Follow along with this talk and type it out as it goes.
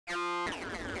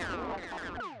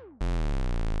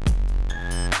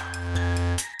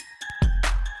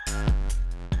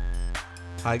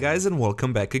Hi guys, and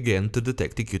welcome back again to the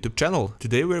Tech YouTube channel.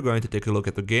 Today we're going to take a look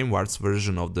at the Gainward's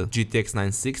version of the GTX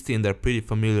 960 in their pretty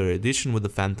familiar edition with the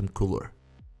phantom cooler.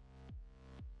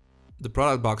 The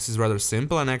product box is rather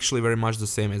simple and actually very much the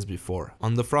same as before.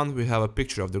 On the front we have a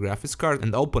picture of the graphics card,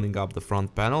 and opening up the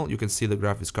front panel you can see the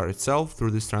graphics card itself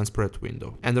through this transparent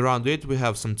window. And around it we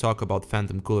have some talk about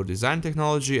phantom cooler design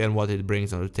technology and what it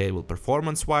brings on the table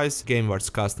performance wise, Gainward's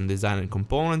custom design and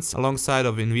components, alongside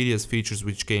of Nvidia's features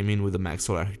which came in with the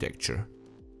Maxwell architecture.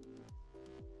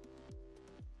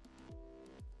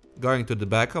 Going to the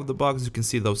back of the box, you can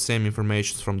see those same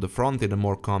informations from the front in a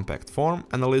more compact form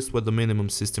and a list with the minimum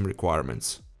system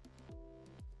requirements.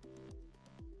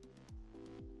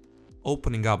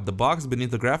 Opening up the box,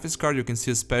 beneath the graphics card you can see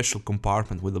a special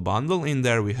compartment with a bundle. In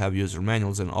there we have user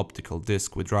manuals and optical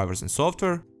disc with drivers and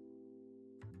software,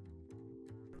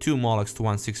 2 Molex to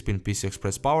 1 6-pin PCI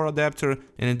Express power adapter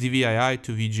and a DVI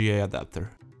to VGA adapter.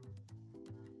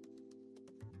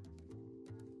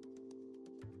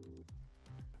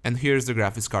 And here's the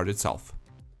graphics card itself.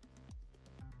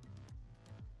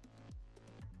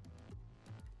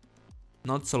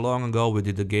 Not so long ago we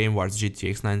did the Gainward's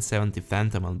GTX 970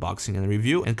 Phantom unboxing and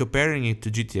review, and comparing it to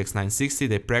GTX 960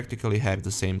 they practically have the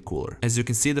same cooler. As you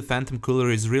can see, the Phantom cooler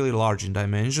is really large in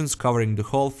dimensions, covering the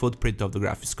whole footprint of the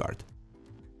graphics card.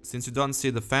 Since you don't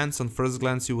see the fans on first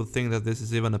glance, you would think that this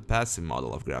is even a passive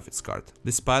model of graphics card.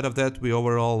 Despite of that, we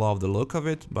overall love the look of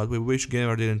it, but we wish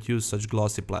Gainward didn't use such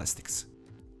glossy plastics.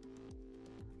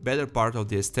 Better part of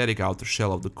the aesthetic outer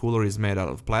shell of the cooler is made out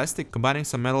of plastic, combining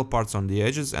some metal parts on the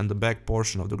edges and the back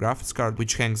portion of the graphics card,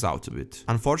 which hangs out a bit.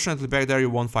 Unfortunately, back there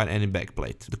you won't find any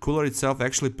backplate. The cooler itself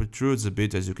actually protrudes a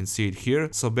bit, as you can see it here,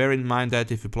 so bear in mind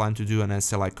that if you plan to do an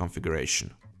SLI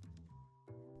configuration.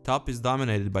 Top is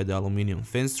dominated by the aluminum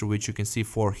fins, through which you can see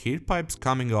 4 heat pipes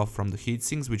coming off from the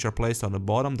heatsinks, which are placed on the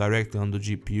bottom directly on the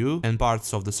GPU and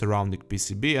parts of the surrounding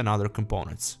PCB and other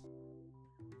components.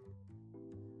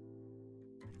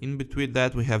 In between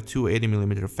that we have 2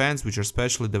 80mm fans, which are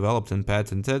specially developed and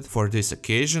patented for this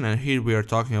occasion, and here we are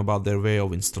talking about their way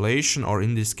of installation, or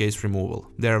in this case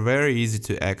removal. They are very easy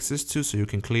to access to, so you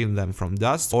can clean them from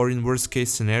dust or in worst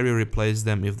case scenario replace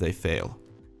them if they fail.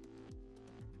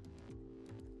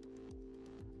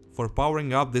 For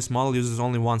powering up, this model uses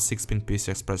only one 6-pin PCI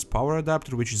Express power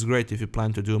adapter, which is great if you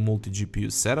plan to do a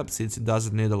multi-GPU setup since it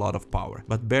doesn't need a lot of power.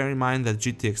 But bear in mind that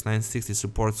GTX 960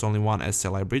 supports only one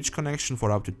SLI bridge connection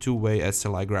for up to 2-way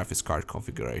SLI graphics card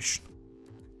configuration.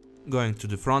 Going to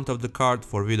the front of the card,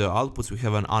 for video outputs we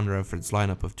have an unreferenced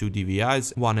lineup of 2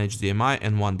 DVIs, 1 HDMI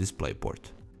and 1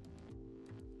 DisplayPort.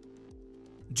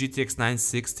 GTX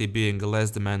 960 being a less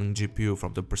demanding GPU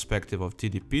from the perspective of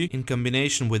TDP, in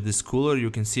combination with this cooler you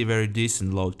can see very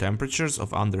decent low temperatures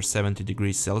of under 70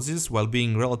 degrees Celsius, while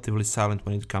being relatively silent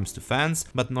when it comes to fans,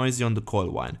 but noisy on the coil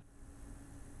whine.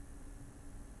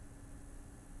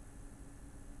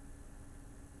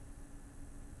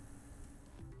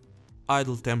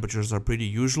 Idle temperatures are pretty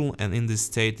usual, and in this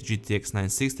state GTX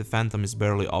 960 Phantom is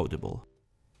barely audible.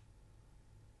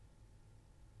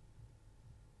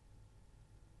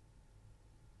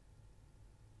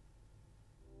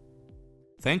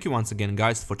 Thank you once again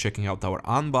guys for checking out our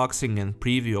unboxing and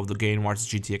preview of the Gainward's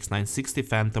GTX 960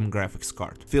 Phantom graphics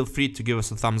card. Feel free to give us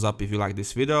a thumbs up if you like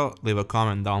this video, leave a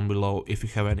comment down below if you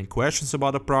have any questions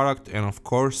about the product, and of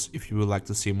course, if you would like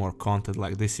to see more content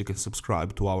like this you can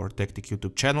subscribe to our Tech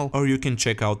YouTube channel, or you can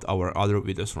check out our other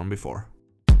videos from before.